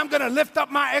 I'm going to lift up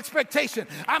my expectation.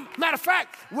 Matter of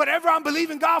fact, whatever I'm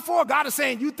believing God for, God is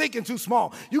saying, you thinking too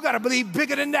small. You got to believe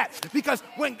bigger than that. Because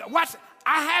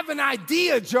I have an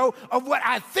idea, Joe, of what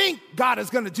I think God is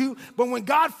going to do. But when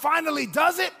God finally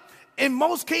does it, in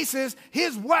most cases,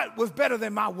 his what was better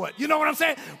than my what. You know what I'm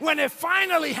saying? When it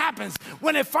finally happens,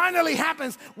 what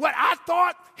I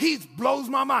thought, he blows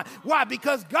my mind. Why?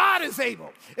 Because God is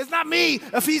able. It's not me,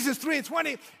 Ephesians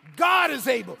 3:20. God is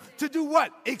able to do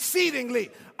what? Exceedingly,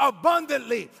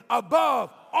 abundantly,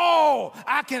 above all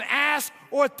I can ask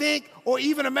or think or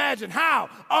even imagine. How?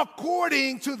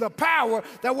 According to the power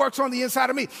that works on the inside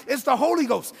of me. It's the Holy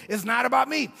Ghost. It's not about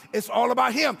me. It's all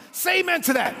about him. Say amen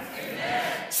to that.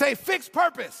 Amen. Say fixed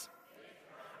purpose.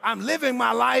 I'm living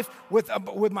my life with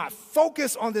my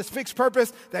focus on this fixed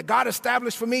purpose that God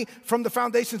established for me from the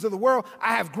foundations of the world.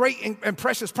 I have great and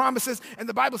precious promises. And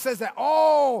the Bible says that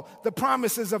all the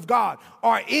promises of God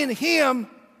are in him.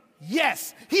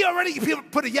 Yes, he already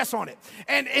put a yes on it.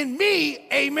 And in me,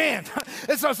 amen.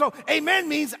 And so amen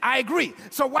means I agree.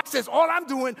 So watch this. All I'm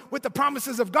doing with the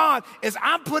promises of God is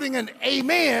I'm putting an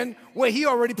amen where he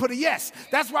already put a yes.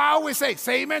 That's why I always say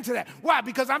amen to that. Why?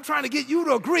 Because I'm trying to get you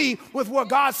to agree with what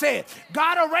God said.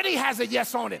 God already has a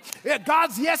yes on it.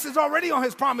 God's yes is already on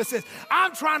his promises.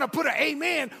 I'm trying to put an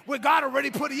amen where God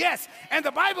already put a yes. And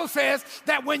the Bible says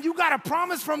that when you got a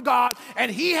promise from God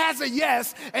and he has a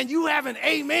yes and you have an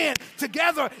amen,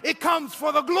 together, it comes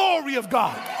for the glory of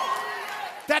God.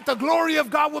 That the glory of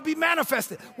God will be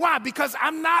manifested. Why? Because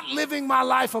I'm not living my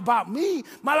life about me.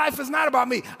 My life is not about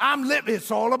me. It's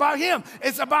all about him.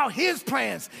 It's about his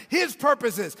plans, his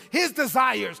purposes, his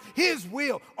desires, his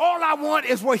will. All I want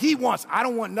is what he wants. I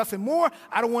don't want nothing more.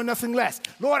 I don't want nothing less.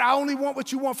 Lord, I only want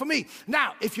what you want for me.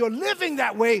 Now, if you're living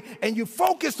that way and you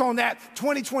focused on that,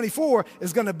 2024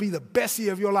 is going to be the best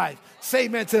year of your life. Say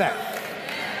amen to that.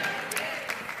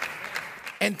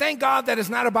 And thank God that it's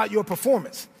not about your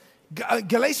performance.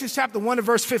 Galatians chapter 1 and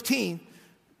verse 15,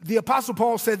 the Apostle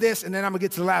Paul said this, and then I'm going to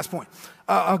get to the last point.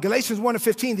 Galatians 1 and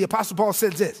 15, the Apostle Paul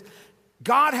says this: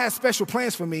 God has special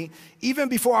plans for me even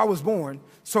before I was born,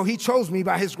 so he chose me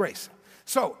by his grace.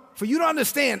 So for you to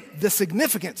understand the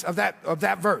significance of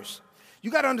that verse,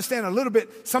 you got to understand a little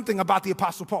bit something about the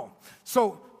Apostle Paul.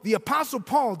 So the Apostle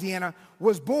Paul, Deanna,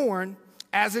 was born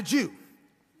as a Jew.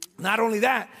 Not only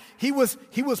that, he was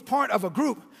part of a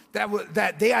group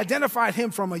that they identified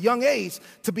him from a young age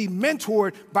to be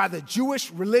mentored by the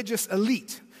Jewish religious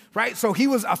elite, right? So he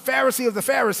was a Pharisee of the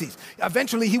Pharisees.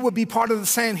 Eventually, he would be part of the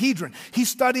Sanhedrin. He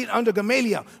studied under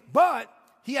Gamaliel, but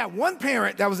he had one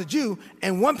parent that was a Jew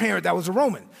and one parent that was a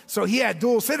Roman. So he had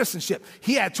dual citizenship.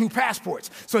 He had 2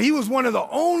 passports. So he was one of the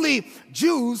only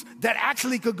Jews that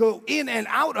actually could go in and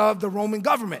out of the Roman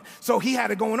government. So he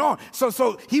had it going on.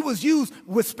 So he was used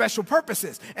with special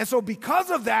purposes. And so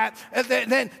because of that,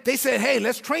 then they said, hey,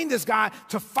 let's train this guy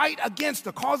to fight against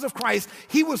the cause of Christ.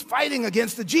 He was fighting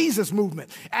against the Jesus movement.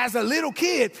 As a little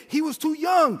kid, he was too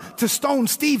young to stone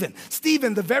Stephen.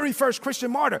 Stephen, the very first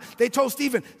Christian martyr, they told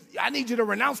Stephen, I need you to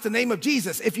renounce the name of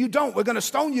Jesus. If you don't, we're going to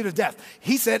stone you to death.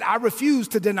 He said, I refuse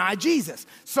to deny Jesus.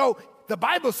 So the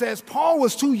Bible says Paul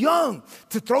was too young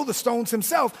to throw the stones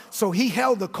himself, so he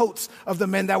held the coats of the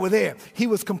men that were there. He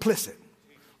was complicit,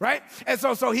 right? And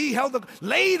so he held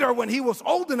later, when he was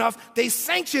old enough, they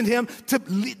sanctioned him to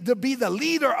be the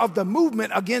leader of the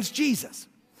movement against Jesus.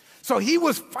 So he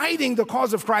was fighting the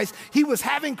cause of Christ. He was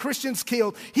having Christians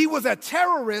killed. He was a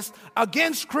terrorist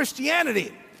against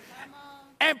Christianity.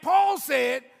 And Paul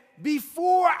said,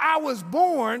 before I was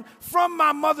born, from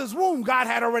my mother's womb, God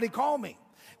had already called me.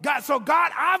 So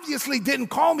God obviously didn't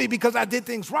call me because I did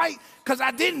things right, because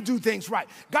I didn't do things right.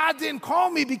 God didn't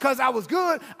call me because I was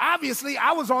good. Obviously,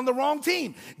 I was on the wrong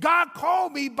team. God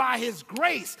called me by his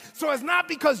grace. So it's not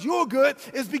because you're good,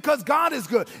 it's because God is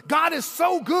good. God is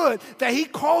so good that he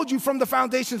called you from the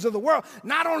foundations of the world.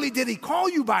 Not only did he call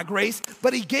you by grace,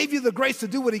 but he gave you the grace to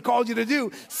do what he called you to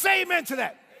do. Say amen to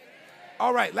that.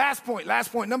 All right, last point,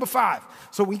 number 5.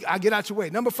 So I get out your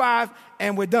way. Number 5,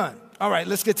 and we're done. All right,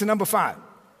 let's get to number 5.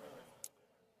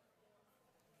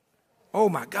 Oh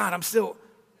my God,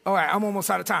 all right, I'm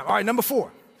almost out of time. All right, number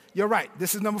 4. You're right,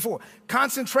 this is number 4.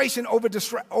 Concentration over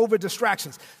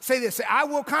distractions. Say this, say, I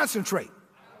will concentrate,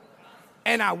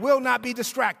 and I will not be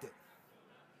distracted.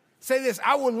 Say this,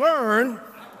 I will learn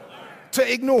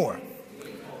to ignore.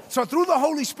 So through the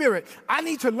Holy Spirit, I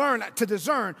need to learn to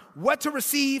discern what to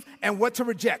receive and what to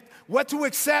reject, what to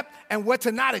accept and what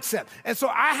to not accept. And so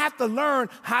I have to learn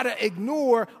how to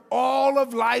ignore all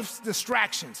of life's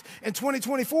distractions. In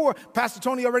 2024, Pastor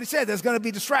Tony already said there's going to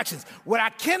be distractions. What I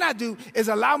cannot do is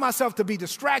allow myself to be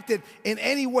distracted in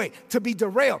any way, to be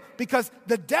derailed, because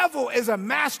the devil is a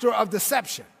master of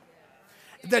deception.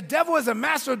 The devil is a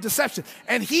master of deception,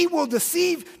 and he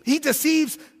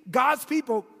deceives God's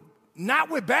people. Not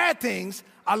with bad things.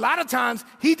 A lot of times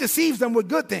he deceives them with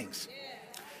good things.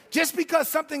 Just because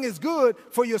something is good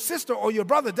for your sister or your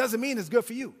brother doesn't mean it's good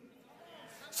for you.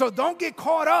 So don't get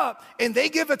caught up and they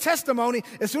give a testimony.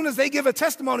 As soon as they give a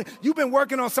testimony, you've been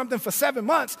working on something for 7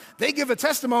 months. They give a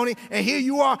testimony and here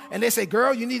you are and they say,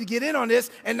 girl, you need to get in on this.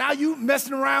 And now you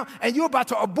messing around and you're about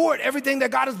to abort everything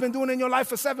that God has been doing in your life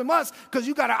for 7 months because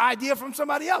you got an idea from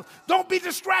somebody else. Don't be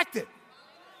distracted.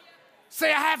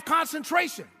 Say, I have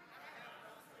concentration.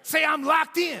 Say, I'm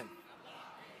locked in.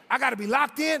 I got to be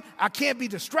locked in. I can't be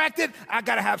distracted. I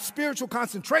got to have spiritual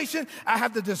concentration. I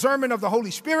have the discernment of the Holy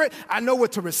Spirit. I know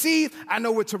what to receive. I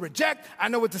know what to reject. I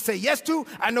know what to say yes to.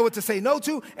 I know what to say no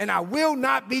to. And I will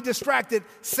not be distracted.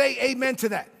 Say amen to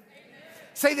that. Amen.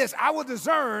 Say this, I will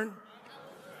discern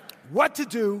what to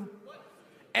do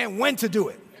and when to do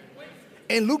it.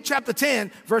 In Luke chapter 10,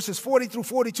 verses 40 through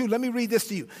 42, let me read this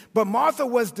to you. But Martha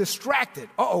was distracted.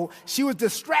 She was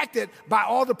distracted by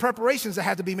all the preparations that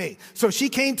had to be made. So she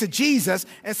came to Jesus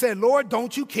and said, Lord,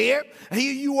 don't you care?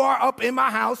 Here you are up in my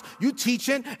house, you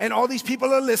teaching, and all these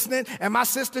people are listening, and my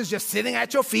sister's just sitting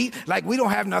at your feet like we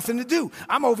don't have nothing to do.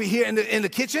 I'm over here in the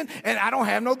kitchen, and I don't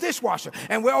have no dishwasher.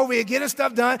 And we're over here getting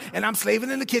stuff done, and I'm slaving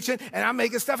in the kitchen, and I'm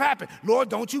making stuff happen. Lord,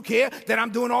 don't you care that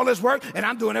I'm doing all this work, and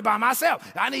I'm doing it by myself?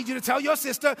 I need you to tell your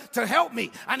sister to help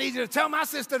me. I need you to tell my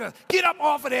sister to get up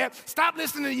off of there, stop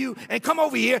listening to you, and come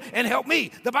over here and help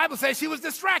me. The Bible says she was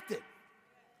distracted.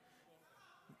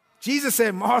 Jesus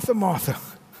said, Martha, Martha,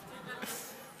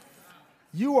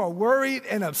 you are worried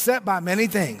and upset by many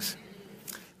things.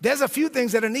 There's a few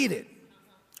things that are needed.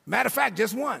 Matter of fact,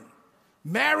 just one.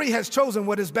 Mary has chosen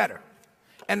what is better,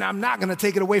 and I'm not going to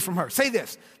take it away from her. Say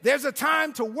this, there's a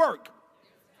time to work.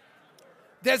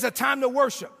 There's a time to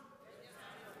worship.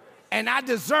 and I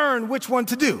discern which one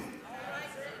to do.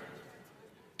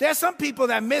 There's some people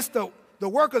that miss the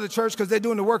work of the church because they're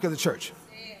doing the work of the church.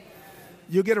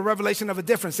 You'll get a revelation of a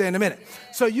difference there in a minute.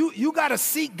 So you got to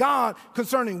seek God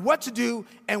concerning what to do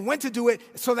and when to do it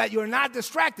so that you're not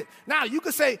distracted. Now, you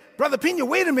could say, Brother Pina,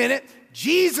 wait a minute.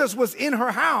 Jesus was in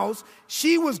her house.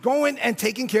 She was going and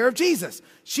taking care of Jesus.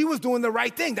 She was doing the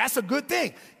right thing. That's a good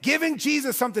thing. Giving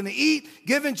Jesus something to eat,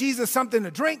 giving Jesus something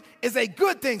to drink is a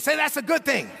good thing. Say that's a good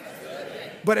thing.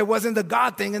 But it wasn't the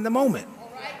God thing in the moment.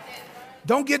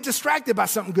 Don't get distracted by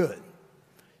something good.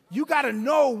 You got to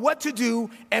know what to do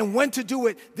and when to do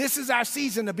it. This is our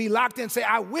season to be locked in. Say,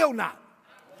 I will not.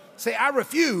 Say, I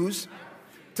refuse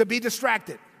to be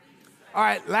distracted. All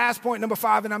right, last point, number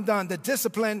 5, and I'm done. The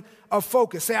discipline of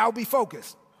focus. Say, I'll be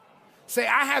focused. Say,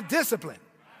 I have discipline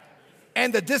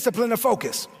and the discipline of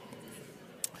focus.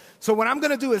 So what I'm going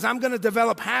to do is I'm going to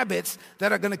develop habits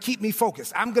that are going to keep me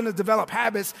focused. I'm going to develop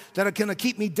habits that are going to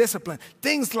keep me disciplined.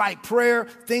 Things like prayer,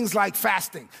 things like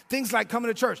fasting, things like coming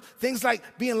to church, things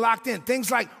like being locked in,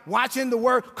 things like watching the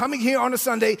word, coming here on a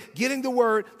Sunday, getting the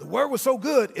word. The word was so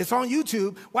good, it's on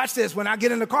YouTube. Watch this. When I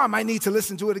get in the car, I might need to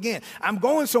listen to it again. I'm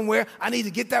going somewhere. I need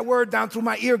to get that word down through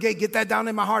my ear gate, get that down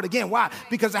in my heart again. Why?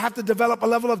 Because I have to develop a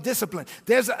level of discipline.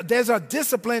 There's a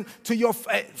discipline to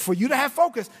for you to have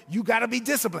focus, you got to be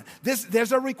disciplined.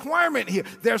 There's a requirement here.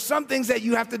 There's some things that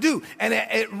you have to do, and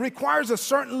it requires a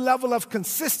certain level of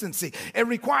consistency. It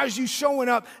requires you showing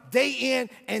up day in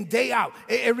and day out.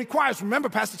 It requires, remember,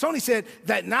 Pastor Tony said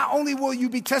that not only will you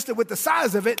be tested with the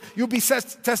size of it, you'll be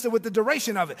tested with the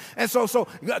duration of it. And so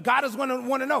God is going to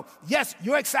want to know, yes,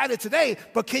 you're excited today,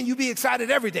 but can you be excited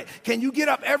every day? Can you get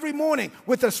up every morning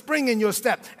with a spring in your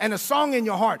step and a song in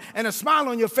your heart and a smile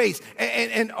on your face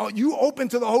and you open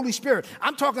to the Holy Spirit?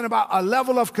 I'm talking about a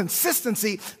level of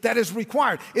consistency that is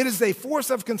required. It is a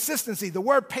force of consistency. The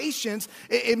word patience,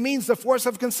 it means the force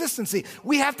of consistency.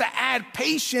 We have to add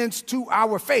patience to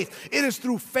our faith. It is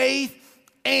through faith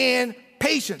and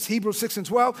patience, Hebrews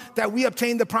 6:12, that we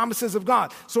obtain the promises of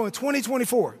God. So in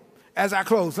 2024, as I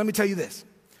close, let me tell you this.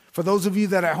 For those of you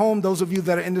that are at home, those of you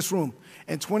that are in this room,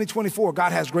 in 2024,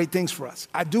 God has great things for us.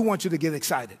 I do want you to get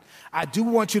excited. I do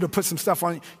want you to put some stuff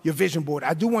on your vision board.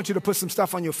 I do want you to put some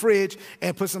stuff on your fridge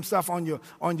and put some stuff on your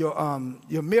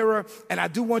mirror. And I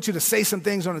do want you to say some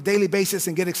things on a daily basis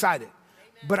and get excited.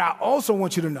 Amen. But I also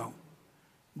want you to know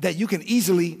that you can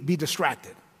easily be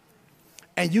distracted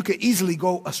and you can easily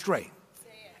go astray.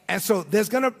 And so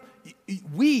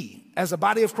we as a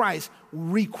body of Christ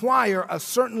require a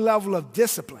certain level of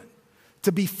discipline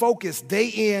to be focused day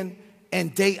in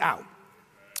and day out.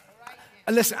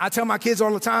 And listen, I tell my kids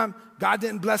all the time, God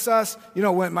didn't bless us. You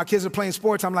know, when my kids are playing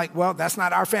sports, I'm like, well, that's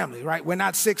not our family, right? We're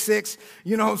not 6'6".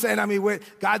 You know what I'm saying? I mean,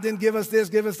 God didn't give us this,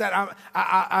 give us that.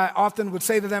 I often would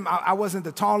say to them, I wasn't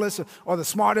the tallest or the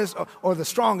smartest or the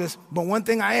strongest, but one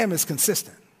thing I am is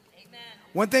consistent. Amen.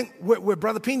 One thing with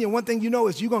Brother Pina, one thing you know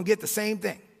is you're going to get the same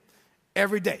thing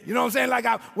every day. You know what I'm saying? Like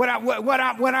what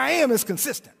I am is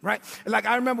consistent, right? Like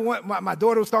I remember when my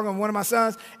daughter was talking to one of my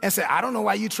sons and said, I don't know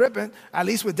why you tripping. At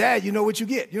least with Dad, you know what you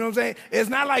get. You know what I'm saying? It's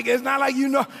not like you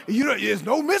know, there's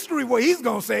no mystery what he's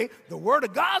going to say. The word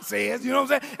of God says, you know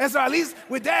what I'm saying? And so at least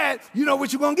with Dad, you know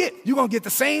what you're going to get. You're going to get the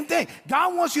same thing.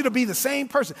 God wants you to be the same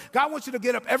person. God wants you to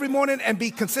get up every morning and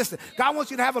be consistent. God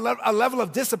wants you to have a level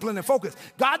of discipline and focus.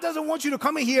 God doesn't want you to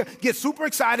come in here, get super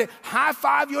excited, high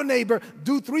five your neighbor,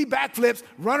 do 3 backflips,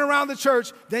 run around the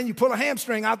church, then you pull a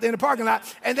hamstring out there in the parking lot,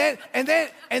 and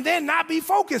then not be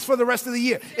focused for the rest of the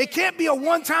year. It can't be a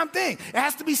one-time thing. It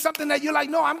has to be something that you're like,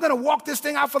 no, I'm going to walk this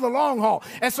thing out for the long haul.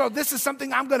 And so this is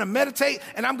something I'm going to meditate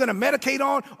and I'm going to medicate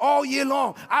on all year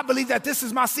long. I believe that this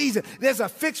is my season. There's a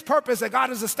fixed purpose that God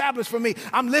has established for me.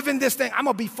 I'm living this thing. I'm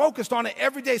going to be focused on it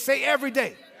every day. Say every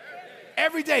day.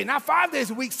 Every day, not 5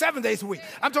 days a week, 7 days a week.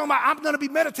 I'm talking about I'm going to be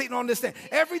meditating on this thing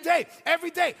every day.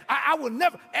 I will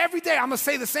never, every day I'm going to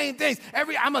say the same things. I'm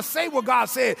going to say what God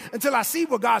said until I see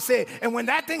what God said. And when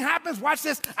that thing happens, watch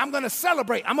this, I'm going to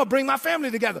celebrate. I'm going to bring my family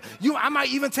together. I might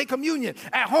even take communion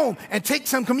at home and take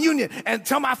some communion and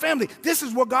tell my family, this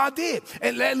is what God did.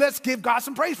 And let's give God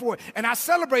some praise for it. And I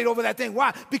celebrate over that thing.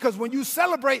 Why? Because when you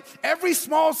celebrate, every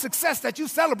small success that you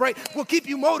celebrate will keep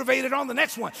you motivated on the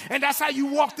next one. And that's how you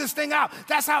walk this thing out.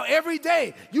 That's how every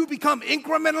day you become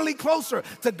incrementally closer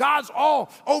to God's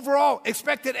overall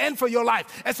expected end for your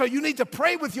life. And so you need to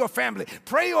pray with your family.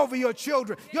 Pray over your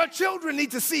children. Your children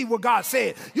need to see what God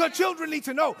said. Your children need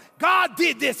to know God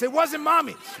did this. It wasn't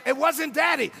mommy. It wasn't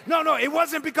daddy. No, it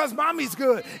wasn't because mommy's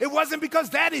good. It wasn't because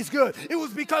daddy's good. It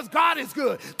was because God is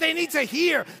good. They need to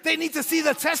hear. They need to see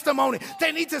the testimony.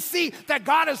 They need to see that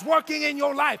God is working in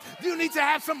your life. You need to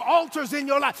have some altars in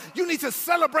your life. You need to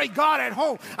celebrate God at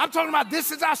home. I'm talking about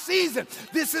this is our season.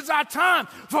 This is our time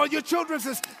for your children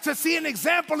to see an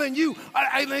example in you.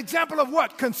 An example of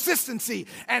what? Consistency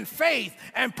and faith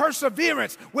and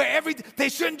perseverance. Where they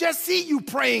shouldn't just see you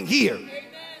praying here.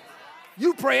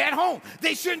 You pray at home.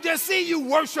 They shouldn't just see you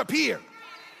worship here.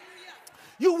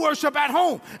 You worship at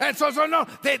home. And so no,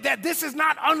 that this is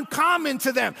not uncommon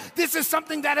to them. This is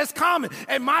something that is common.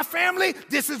 And my family,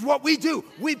 this is what we do.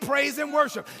 We praise and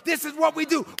worship. This is what we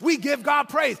do. We give God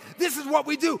praise. This is what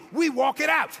we do. We walk it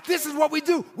out. This is what we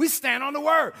do. We stand on the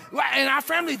word. In our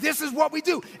family, this is what we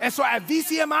do. And so at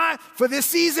VCMI, for this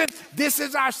season, this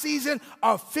is our season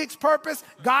of fixed purpose.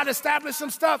 God established some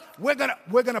stuff. We're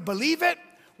gonna believe it.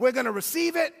 We're gonna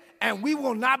receive it. And we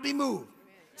will not be moved.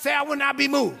 Say, I will not be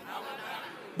moved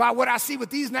by what I see with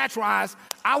these natural eyes.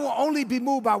 I will only be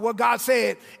moved by what God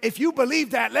said. If you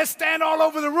believe that, let's stand all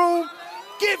over the room.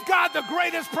 Give God the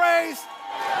greatest praise.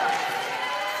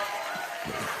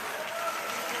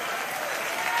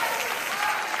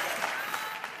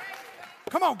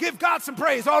 Come on, give God some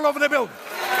praise all over the building.